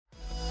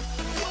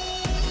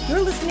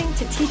You're listening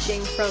to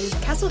teaching from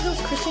Castle Hills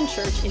Christian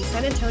Church in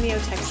San Antonio,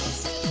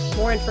 Texas.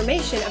 More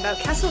information about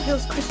Castle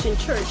Hills Christian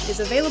Church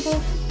is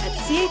available at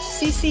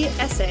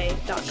chccsa.com.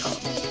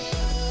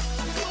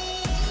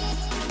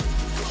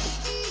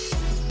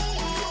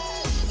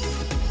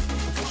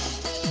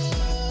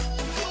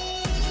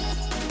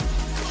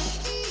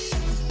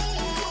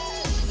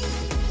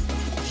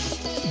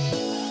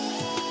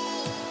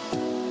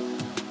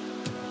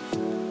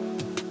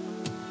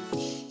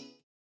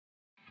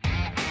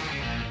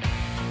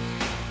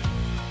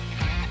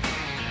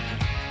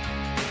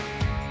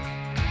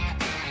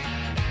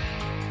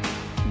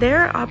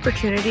 There are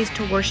opportunities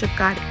to worship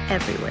God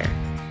everywhere,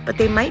 but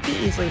they might be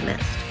easily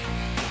missed.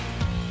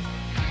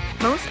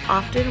 Most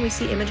often, we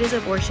see images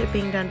of worship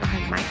being done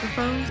behind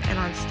microphones and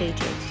on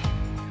stages.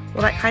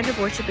 While that kind of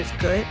worship is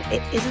good,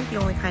 it isn't the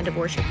only kind of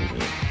worship we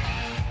need.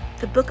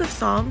 The Book of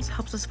Psalms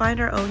helps us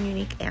find our own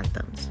unique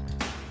anthems.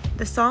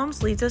 The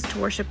Psalms leads us to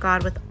worship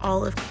God with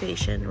all of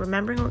creation,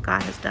 remembering what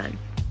God has done,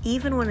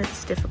 even when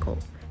it's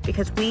difficult,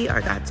 because we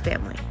are God's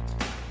family.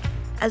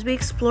 As we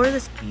explore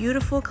this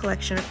beautiful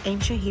collection of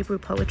ancient Hebrew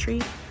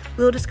poetry,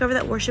 we will discover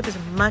that worship is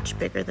much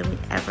bigger than we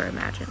ever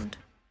imagined.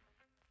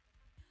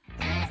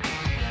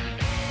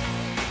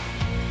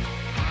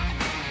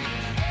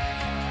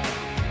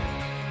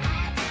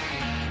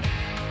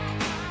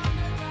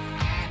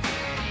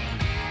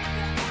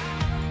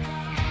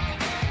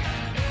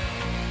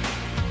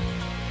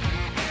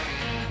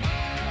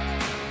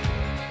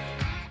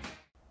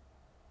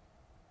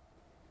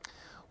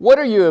 What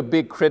are you a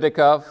big critic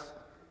of?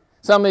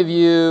 Some of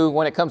you,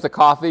 when it comes to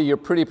coffee, you're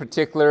pretty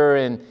particular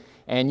and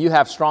you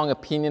have strong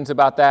opinions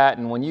about that.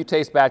 And when you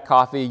taste bad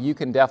coffee, you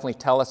can definitely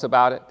tell us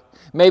about it.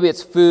 Maybe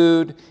it's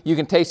food. You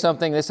can taste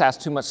something, this has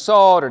too much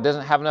salt or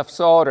doesn't have enough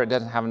salt or it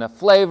doesn't have enough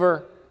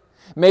flavor.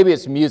 Maybe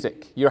it's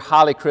music. You're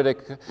highly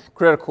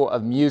critical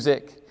of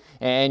music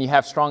and you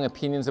have strong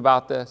opinions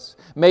about this.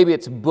 Maybe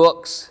it's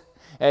books.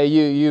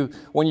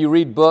 When you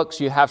read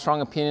books, you have strong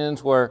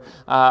opinions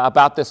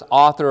about this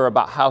author or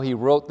about how he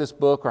wrote this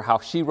book or how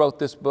she wrote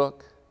this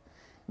book.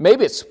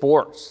 Maybe it's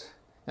sports.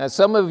 Now,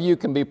 some of you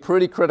can be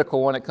pretty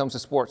critical when it comes to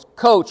sports.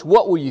 Coach,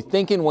 what were you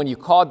thinking when you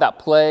called that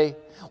play?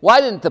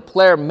 Why didn't the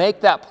player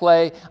make that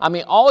play? I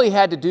mean, all he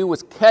had to do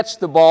was catch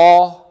the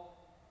ball.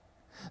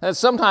 And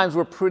sometimes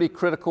we're pretty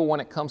critical when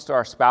it comes to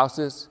our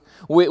spouses.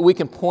 We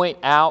can point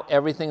out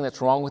everything that's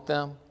wrong with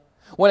them.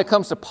 When it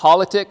comes to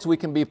politics, we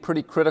can be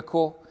pretty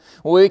critical.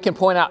 We can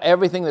point out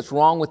everything that's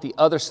wrong with the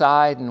other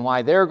side and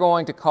why they're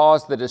going to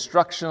cause the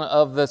destruction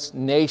of this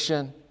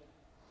nation.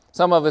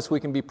 Some of us, we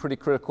can be pretty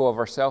critical of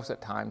ourselves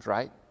at times,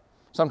 right?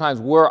 Sometimes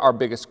we're our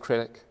biggest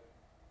critic.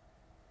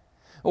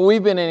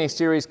 We've been in a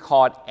series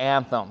called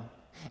Anthem,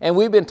 and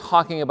we've been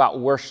talking about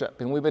worship,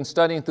 and we've been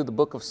studying through the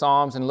book of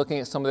Psalms and looking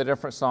at some of the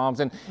different Psalms,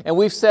 and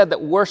we've said that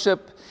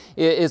worship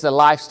is a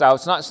lifestyle.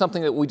 It's not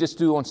something that we just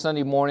do on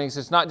Sunday mornings.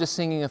 It's not just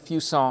singing a few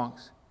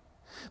songs,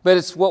 but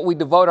it's what we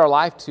devote our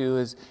life to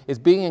is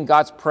being in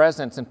God's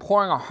presence and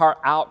pouring our heart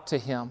out to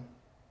Him.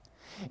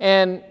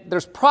 And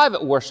there's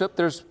private worship.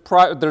 There's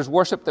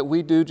worship that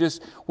we do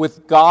just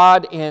with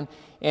God and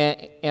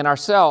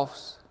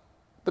ourselves.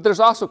 But there's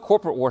also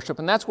corporate worship,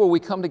 and that's where we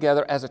come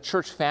together as a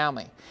church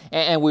family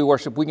and we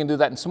worship. We can do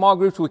that in small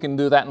groups. We can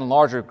do that in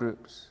larger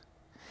groups.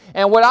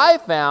 And what I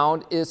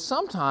found is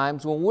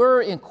sometimes when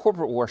we're in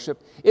corporate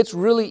worship, it's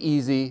really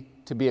easy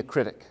to be a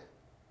critic.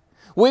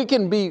 We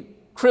can be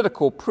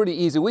critical pretty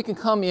easy. We can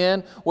come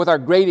in with our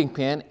grading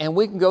pen and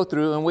we can go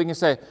through and we can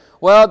say,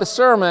 well, the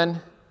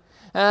sermon,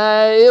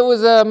 it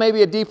was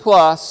maybe a D+.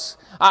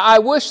 I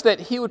wish that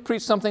he would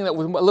preach something that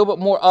was a little bit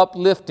more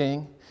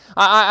uplifting.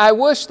 I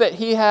wish that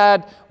he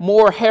had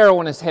more hair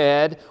on his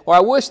head, or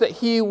I wish that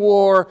he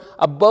wore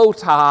a bow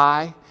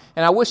tie,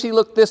 and I wish he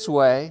looked this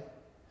way.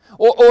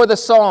 Or the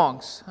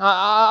songs.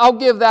 I'll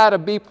give that a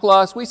B+.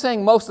 We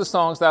sang most of the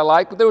songs that I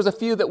liked, but there was a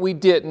few that we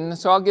didn't,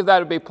 so I'll give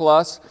that a B+. The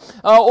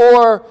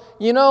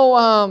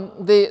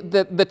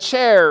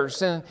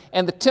chairs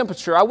and the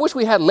temperature. I wish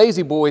we had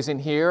lazy boys in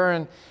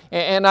here,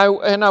 and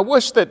I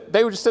wish that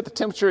they would just set the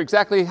temperature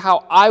exactly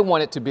how I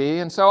want it to be.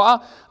 And so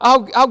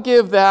I'll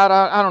give that,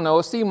 I don't know,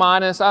 a C-,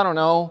 I don't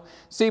know,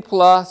 C+.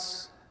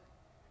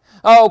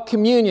 Oh,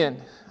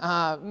 communion.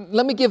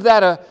 Let me give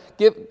that a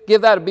B+.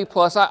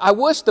 I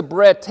wish the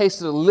bread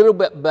tasted a little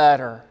bit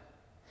better.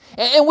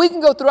 And we can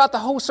go throughout the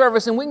whole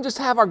service and we can just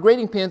have our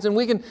grading pens and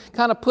we can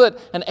kind of put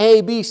an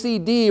A, B, C,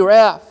 D, or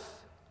F.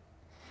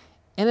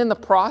 And in the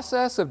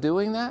process of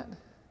doing that,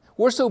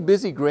 we're so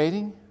busy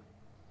grading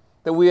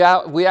that we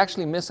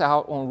actually miss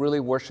out on really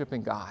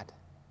worshiping God.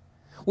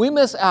 We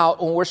miss out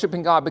on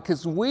worshiping God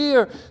because we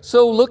are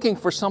so looking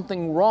for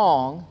something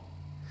wrong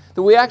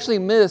that we actually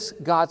miss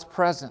God's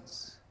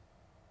presence.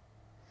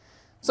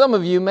 Some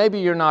of you, maybe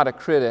you're not a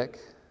critic,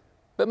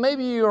 but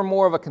maybe you're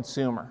more of a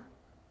consumer.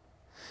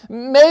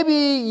 Maybe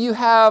you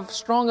have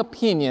strong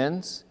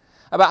opinions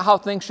about how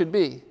things should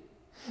be.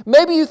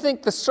 Maybe you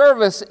think the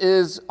service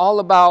is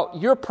all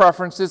about your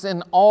preferences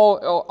and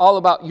all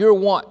about your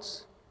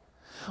wants.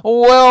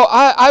 Well,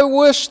 I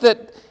wish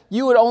that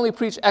you would only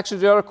preach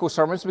exegetical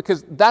sermons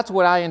because that's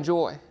what I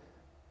enjoy.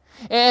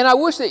 And I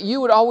wish that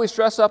you would always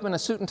dress up in a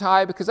suit and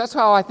tie because that's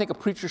how I think a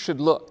preacher should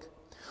look.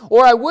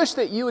 Or I wish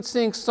that you would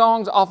sing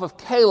songs off of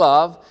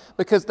K-Love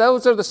because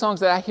those are the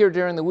songs that I hear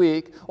during the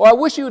week. Or I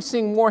wish you would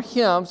sing more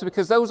hymns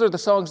because those are the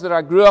songs that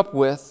I grew up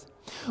with.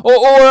 Or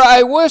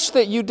I wish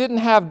that you didn't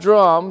have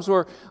drums,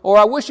 or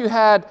I wish you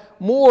had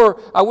more,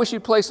 I wish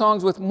you'd play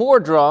songs with more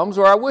drums,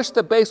 or I wish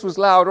the bass was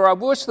loud, or I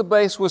wish the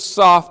bass was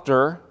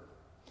softer.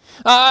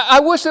 I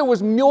wish there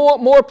was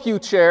more pew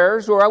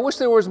chairs, or I wish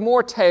there was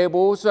more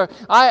tables.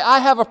 I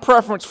have a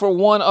preference for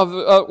one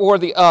or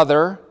the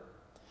other.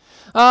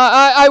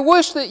 I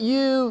wish that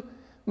you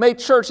made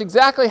church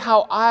exactly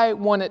how I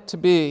want it to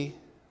be.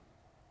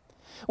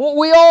 Well,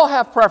 we all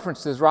have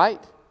preferences, right?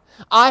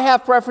 I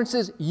have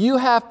preferences, you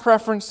have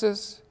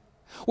preferences.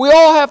 We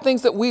all have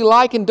things that we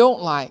like and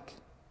don't like.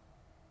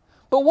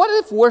 But what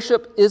if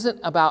worship isn't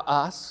about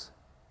us?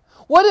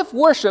 What if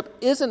worship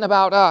isn't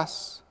about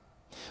us?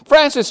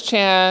 Francis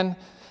Chan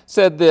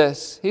said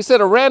this. He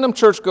said, a random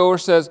churchgoer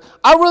says,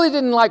 I really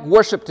didn't like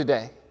worship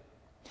today.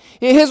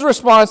 His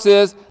response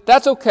is,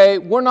 that's okay,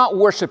 we're not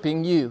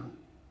worshiping you.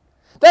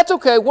 That's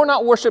okay, we're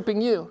not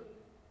worshiping you.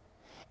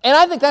 And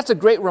I think that's a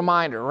great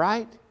reminder,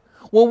 right?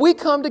 When we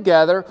come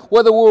together,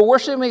 whether we're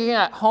worshiping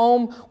at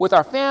home with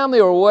our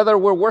family or whether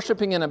we're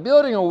worshiping in a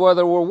building or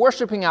whether we're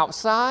worshiping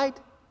outside,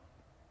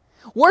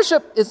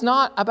 worship is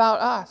not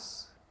about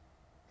us.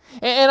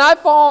 And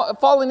I've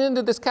fallen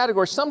into this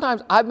category.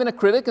 Sometimes I've been a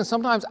critic and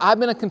sometimes I've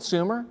been a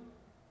consumer.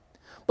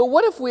 But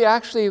what if we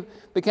actually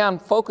began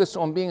focused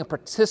on being a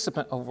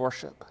participant of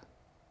worship?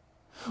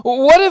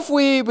 What if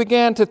we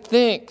began to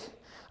think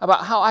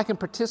about how I can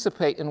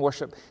participate in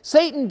worship?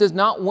 Satan does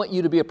not want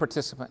you to be a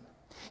participant.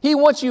 He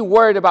wants you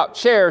worried about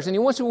chairs, and he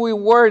wants you to be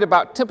worried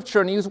about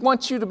temperature, and he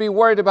wants you to be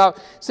worried about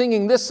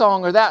singing this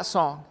song or that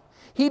song.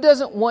 He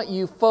doesn't want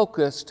you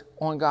focused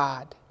on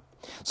God.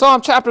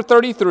 Psalm chapter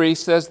 33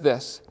 says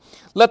this,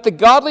 let the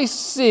godly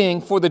sing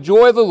for the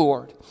joy of the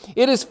Lord.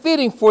 It is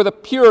fitting for the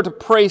pure to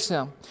praise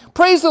him.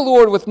 Praise the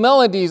Lord with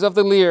melodies of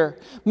the lyre.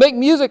 Make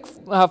music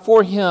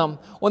for him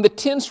on the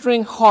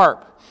 10-string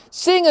harp.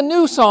 Sing a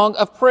new song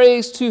of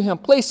praise to him.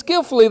 Play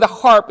skillfully the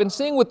harp and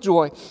sing with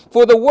joy.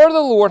 For the word of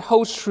the Lord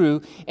holds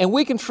true, and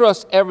we can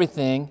trust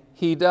everything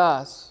he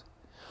does.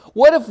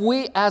 What if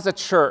we as a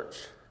church,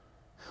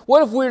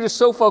 what if we're just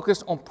so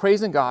focused on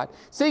praising God,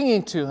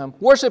 singing to him,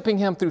 worshiping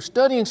him through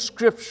studying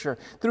Scripture,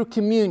 through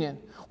communion?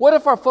 What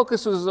if our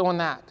focus was on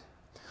that?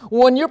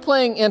 When you're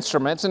playing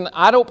instruments, and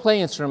I don't play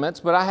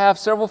instruments, but I have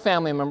several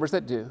family members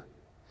that do,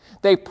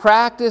 they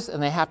practice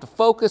and they have to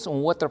focus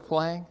on what they're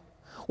playing.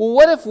 Well,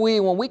 what if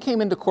when we came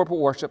into corporate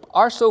worship,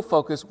 our sole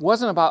focus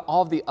wasn't about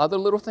all the other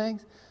little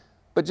things,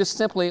 but just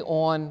simply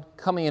on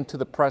coming into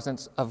the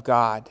presence of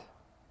God?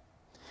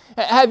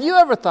 Have you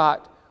ever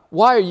thought,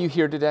 why are you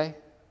here today?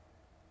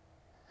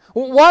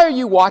 Why are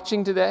you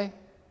watching today?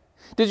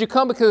 Did you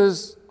come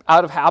because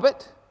out of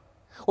habit?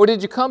 Or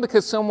did you come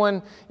because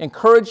someone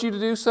encouraged you to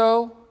do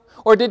so?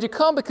 Or did you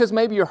come because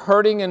maybe you're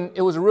hurting and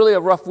it was really a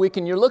rough week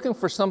and you're looking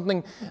for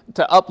something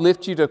to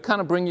uplift you, to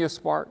kind of bring you a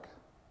spark?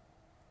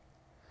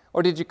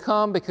 Or did you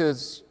come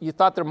because you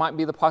thought there might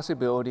be the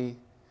possibility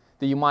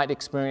that you might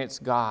experience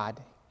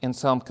God in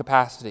some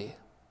capacity?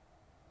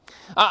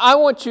 I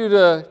want you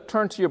to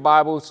turn to your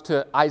Bibles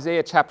to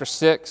Isaiah chapter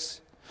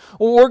 6.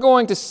 We're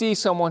going to see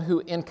someone who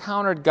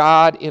encountered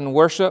God in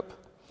worship.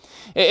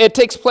 It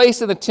takes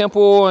place in the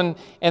temple, and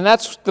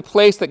that's the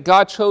place that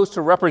God chose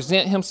to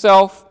represent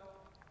himself,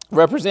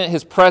 represent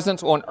his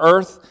presence on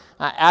earth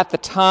at the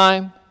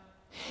time.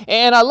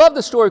 And I love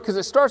the story because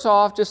it starts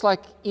off just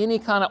like any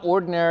kind of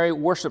ordinary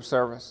worship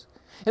service.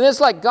 And it's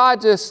like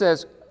God just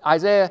says,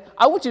 Isaiah,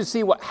 I want you to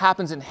see what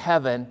happens in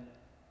heaven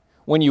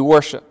when you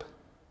worship.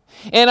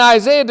 And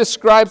Isaiah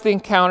describes the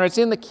encounter. It's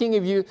in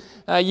the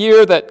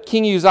year that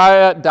King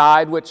Uzziah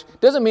died, which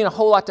doesn't mean a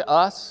whole lot to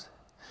us.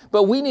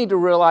 But we need to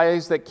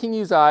realize that King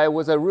Uzziah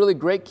was a really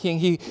great king.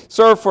 He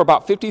served for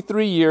about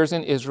 53 years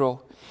in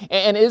Israel.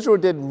 And Israel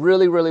did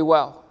really, really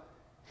well.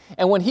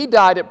 And when he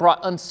died, it brought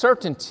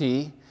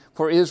uncertainty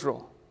for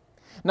Israel.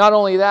 Not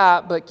only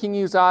that, but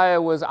King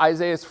Uzziah was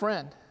Isaiah's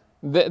friend.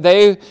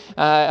 King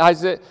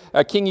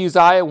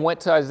Uzziah went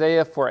to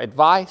Isaiah for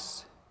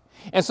advice.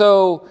 And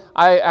so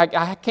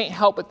I can't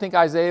help but think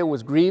Isaiah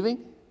was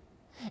grieving.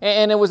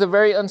 And it was a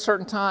very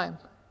uncertain time.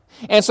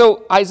 And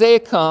so Isaiah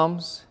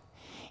comes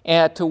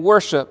to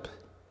worship,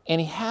 and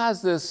he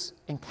has this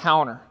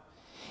encounter.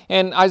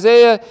 And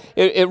Isaiah,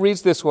 it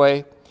reads this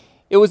way,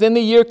 it was in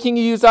the year King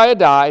Uzziah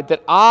died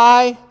that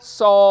I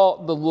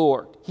saw the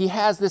Lord. He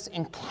has this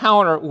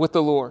encounter with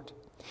the Lord.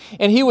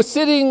 And he was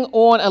sitting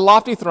on a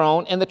lofty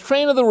throne, and the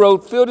train of the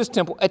road filled his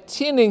temple.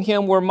 Attending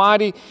him were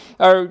mighty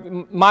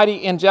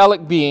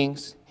angelic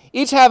beings,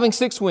 each having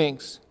 6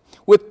 wings.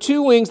 With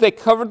 2 wings they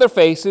covered their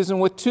faces,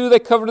 and with 2 they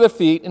covered their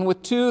feet, and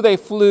with 2 they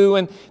flew,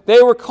 and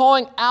they were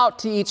calling out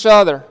to each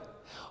other,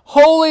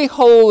 Holy,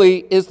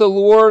 holy is the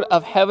Lord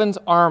of heaven's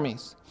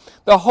armies.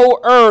 The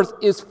whole earth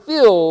is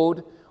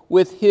filled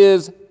with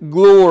his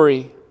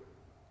glory.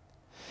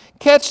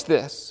 catch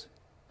this.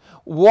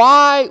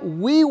 Why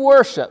we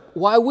worship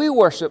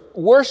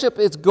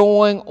is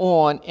going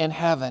on in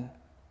heaven.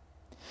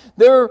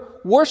 They're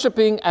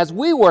worshiping as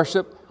we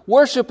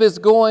worship is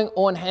going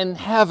on in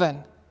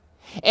heaven.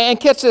 And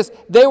catch this,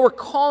 they were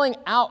calling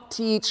out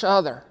to each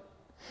other.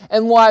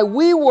 And why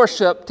we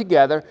worship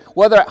together,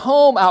 whether at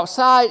home,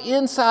 outside,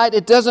 inside,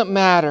 it doesn't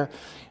matter.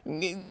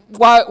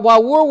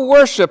 While we're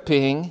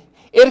worshiping,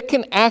 it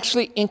can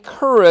actually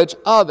encourage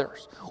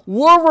others.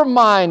 We're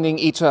reminding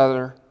each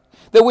other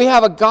that we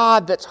have a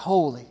God that's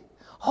holy.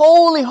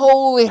 Holy,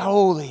 holy,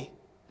 holy.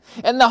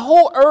 And the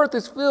whole earth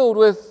is filled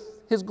with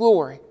His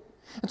glory.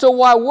 And so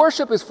while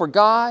worship is for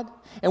God,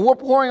 and we're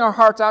pouring our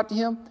hearts out to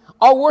Him,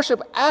 our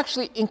worship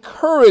actually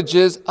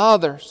encourages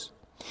others.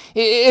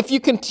 If you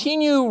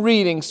continue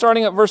reading,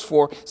 starting at verse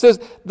 4, it says,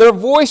 their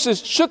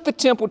voices shook the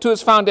temple to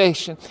its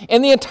foundation,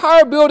 and the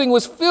entire building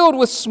was filled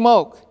with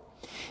smoke.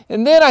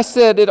 And then I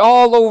said it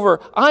all over,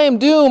 I am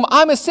doomed.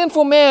 I'm a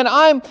sinful man.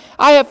 I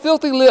have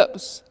filthy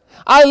lips.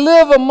 I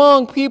live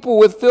among people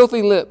with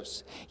filthy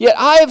lips. Yet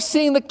I have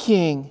seen the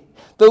King,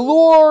 the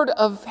Lord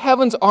of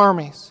heaven's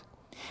armies.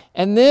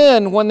 And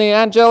then when the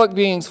angelic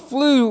beings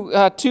flew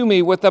to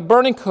me with a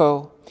burning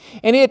coal,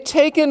 and he had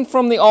taken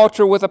from the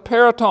altar with a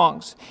pair of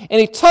tongs,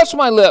 and he touched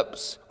my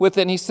lips with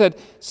it, and he said,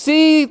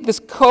 see, this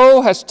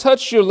coal has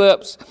touched your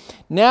lips.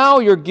 Now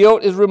your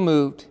guilt is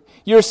removed.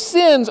 Your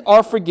sins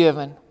are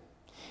forgiven.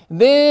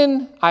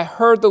 Then I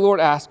heard the Lord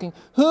asking,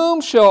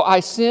 whom shall I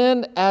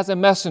send as a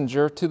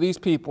messenger to these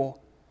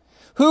people?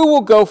 Who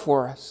will go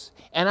for us?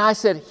 And I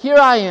said, here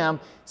I am,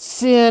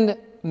 send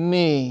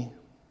me.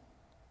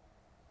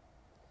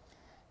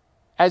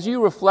 As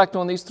you reflect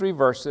on these 3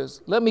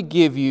 verses, let me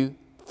give you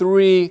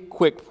 3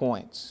 quick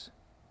points.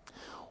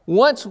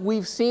 Once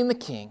we've seen the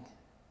King,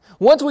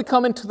 once we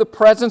come into the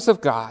presence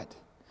of God,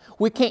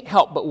 we can't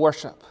help but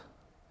worship.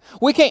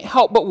 We can't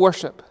help but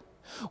worship.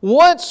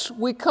 Once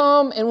we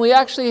come and we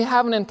actually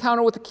have an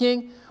encounter with the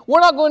King,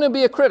 we're not going to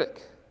be a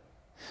critic.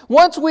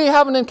 Once we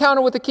have an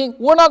encounter with the King,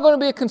 we're not going to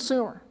be a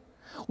consumer.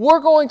 We're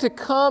going to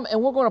come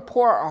and we're going to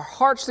pour our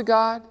hearts to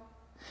God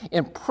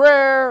in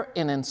prayer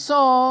and in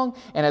song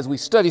and as we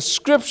study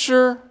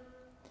Scripture.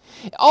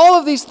 All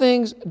of these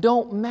things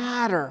don't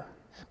matter.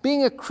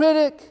 Being a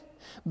critic,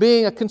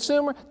 being a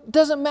consumer,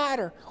 doesn't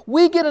matter.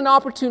 We get an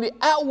opportunity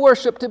at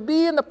worship to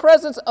be in the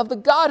presence of the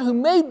God who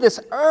made this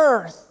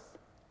earth.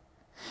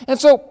 And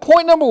so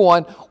point number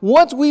 1,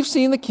 once we've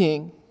seen the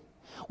King,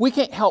 we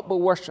can't help but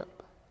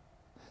worship.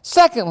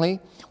 Secondly,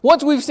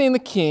 once we've seen the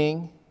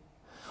King,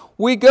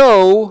 we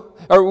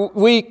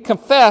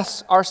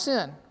confess our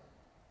sin.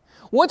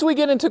 Once we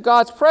get into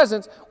God's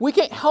presence, we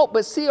can't help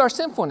but see our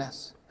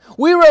sinfulness.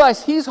 We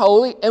realize He's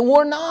holy and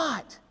we're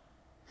not.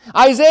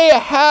 Isaiah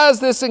has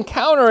this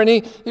encounter and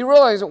he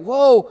realizes,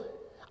 whoa,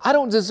 I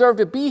don't deserve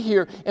to be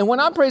here. And when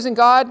I'm praising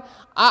God,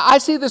 I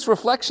see this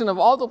reflection of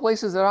all the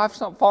places that I've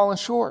fallen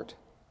short.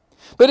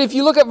 But if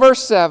you look at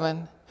verse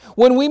 7,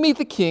 when we meet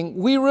the King,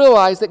 we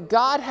realize that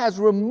God has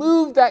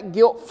removed that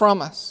guilt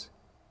from us,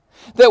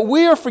 that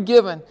we are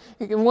forgiven.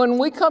 And when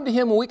we come to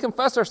Him and we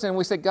confess our sin,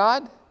 we say,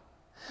 God,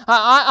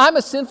 I'm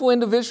a sinful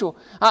individual.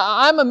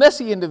 I'm a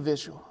messy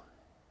individual.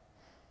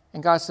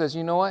 And God says,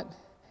 you know what?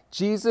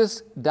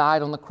 Jesus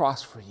died on the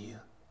cross for you.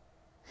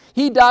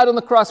 He died on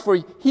the cross for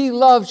you. He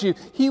loves you.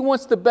 He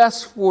wants the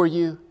best for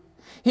you.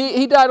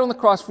 He died on the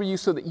cross for you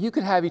so that you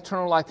could have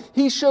eternal life.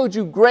 He showed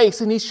you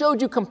grace and He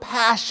showed you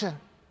compassion.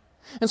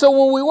 And so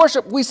when we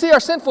worship, we see our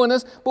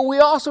sinfulness, but we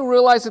also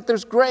realize that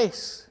there's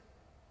grace.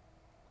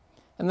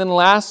 And then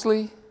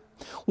lastly,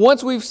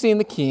 once we've seen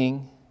the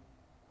King,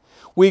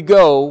 we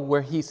go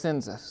where He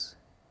sends us.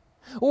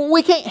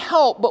 We can't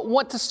help but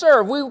want to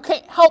serve. We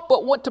can't help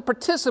but want to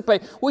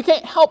participate. We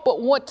can't help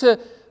but want to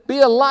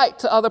be a light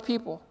to other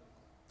people.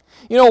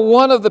 You know,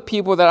 one of the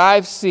people that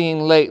I've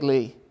seen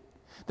lately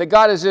that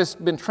God has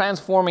just been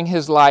transforming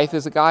his life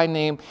is a guy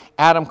named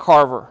Adam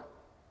Carver.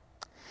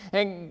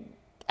 And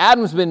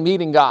Adam's been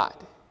meeting God.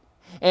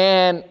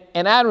 And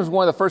Adam's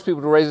one of the first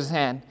people to raise his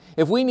hand.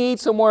 If we need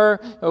somewhere,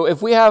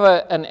 if we have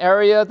an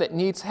area that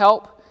needs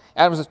help,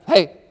 Adam says,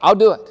 hey, I'll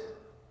do it.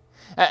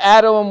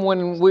 Adam,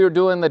 when we were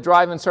doing the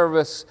drive-in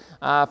service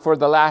for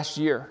the last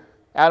year,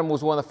 Adam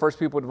was one of the first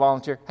people to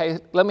volunteer. Hey,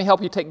 let me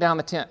help you take down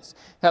the tents.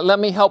 Let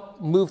me help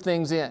move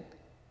things in.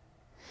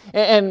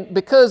 And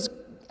because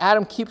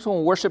Adam keeps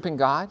on worshiping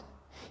God,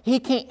 he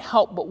can't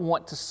help but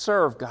want to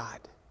serve God.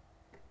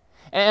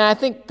 And I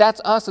think that's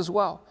us as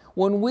well.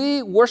 When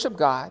we worship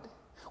God,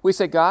 we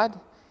say, God,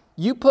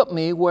 you put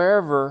me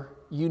wherever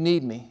you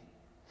need me.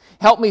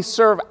 Help me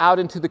serve out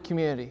into the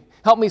community.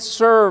 Help me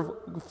serve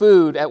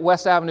food at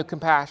West Avenue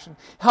Compassion.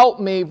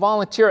 Help me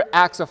volunteer at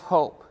Acts of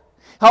Hope.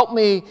 Help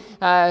me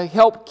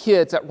help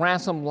kids at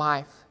Ransom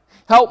Life.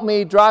 Help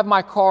me drive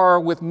my car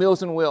with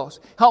Meals and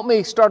Wheels. Help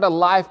me start a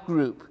life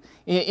group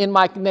in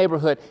my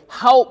neighborhood.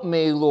 Help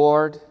me,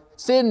 Lord.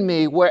 Send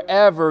me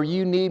wherever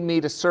you need me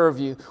to serve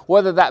you,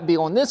 whether that be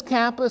on this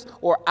campus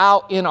or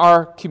out in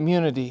our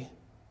community.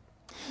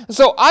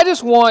 So I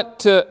just want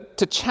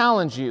to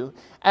challenge you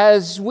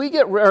as we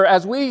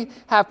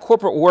have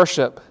corporate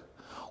worship.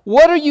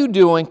 What are you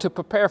doing to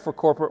prepare for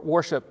corporate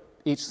worship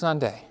each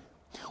Sunday?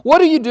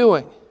 What are you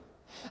doing?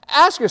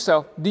 Ask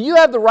yourself, do you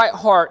have the right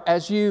heart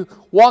as you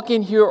walk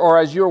in here or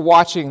as you're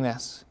watching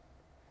this?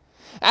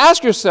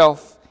 Ask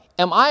yourself,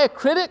 am I a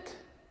critic?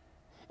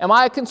 Am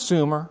I a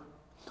consumer?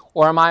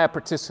 Or am I a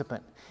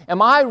participant?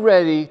 Am I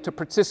ready to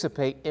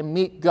participate and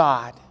meet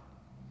God?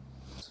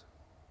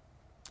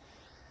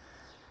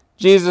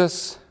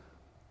 Jesus,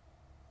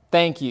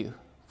 thank you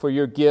for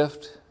your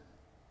gift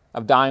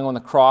of dying on the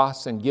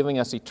cross and giving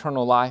us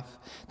eternal life.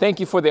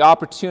 Thank you for the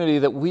opportunity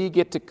that we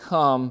get to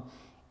come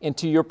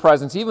into your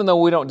presence, even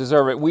though we don't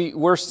deserve it.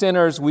 We're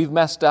sinners, we've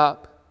messed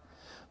up,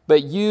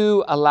 but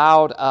you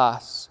allowed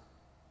us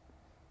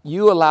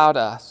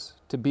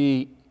to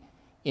be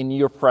in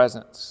your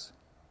presence.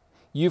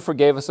 You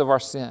forgave us of our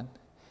sin.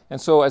 And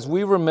so as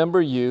we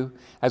remember you,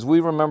 as we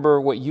remember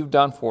what you've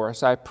done for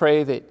us, I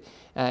pray that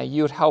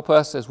you would help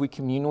us as we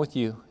commune with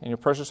you. In your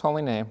precious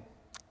holy name,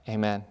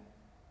 amen.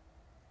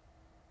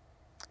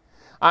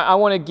 I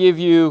want to give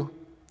you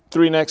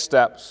 3 next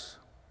steps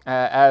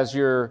as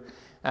your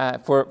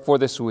for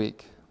this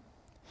week.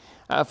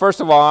 First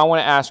of all, I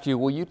want to ask you,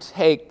 will you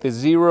take the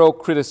Zero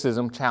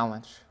Criticism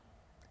Challenge?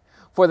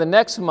 For the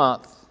next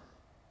month,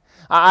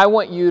 I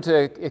want you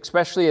to,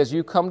 especially as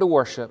you come to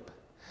worship,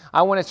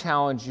 I want to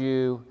challenge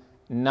you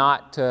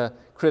not to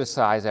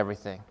criticize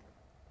everything.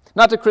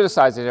 Not to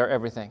criticize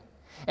everything.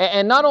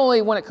 And not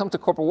only when it comes to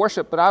corporate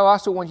worship, but I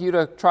also want you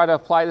to try to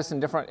apply this in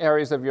different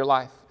areas of your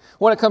life.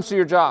 When it comes to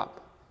your job,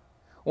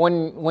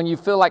 when you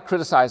feel like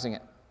criticizing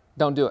it,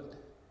 don't do it.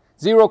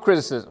 Zero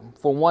criticism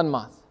for 1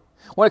 month.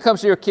 When it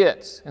comes to your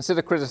kids, instead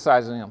of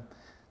criticizing them,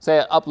 say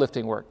an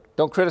uplifting word.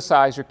 Don't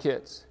criticize your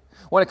kids.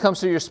 When it comes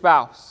to your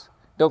spouse,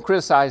 don't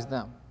criticize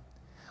them.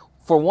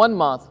 For 1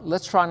 month,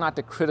 let's try not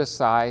to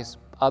criticize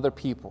other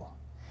people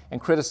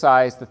and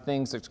criticize the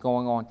things that's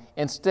going on.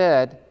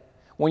 Instead,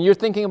 when you're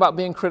thinking about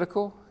being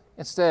critical,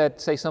 instead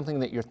say something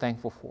that you're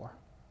thankful for.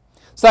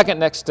 Second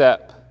next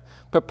step,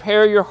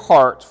 prepare your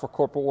heart for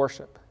corporate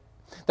worship.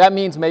 That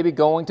means maybe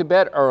going to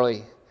bed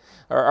early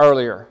or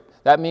earlier.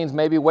 That means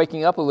maybe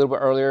waking up a little bit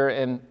earlier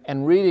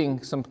and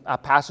reading a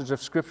passage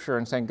of Scripture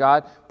and saying,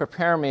 God,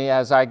 prepare me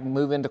as I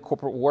move into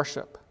corporate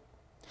worship.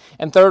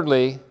 And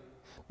thirdly,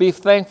 be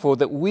thankful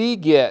that we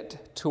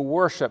get to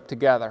worship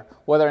together,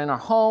 whether in our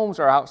homes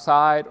or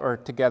outside or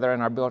together in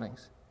our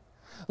buildings.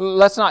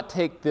 Let's not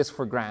take this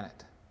for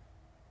granted.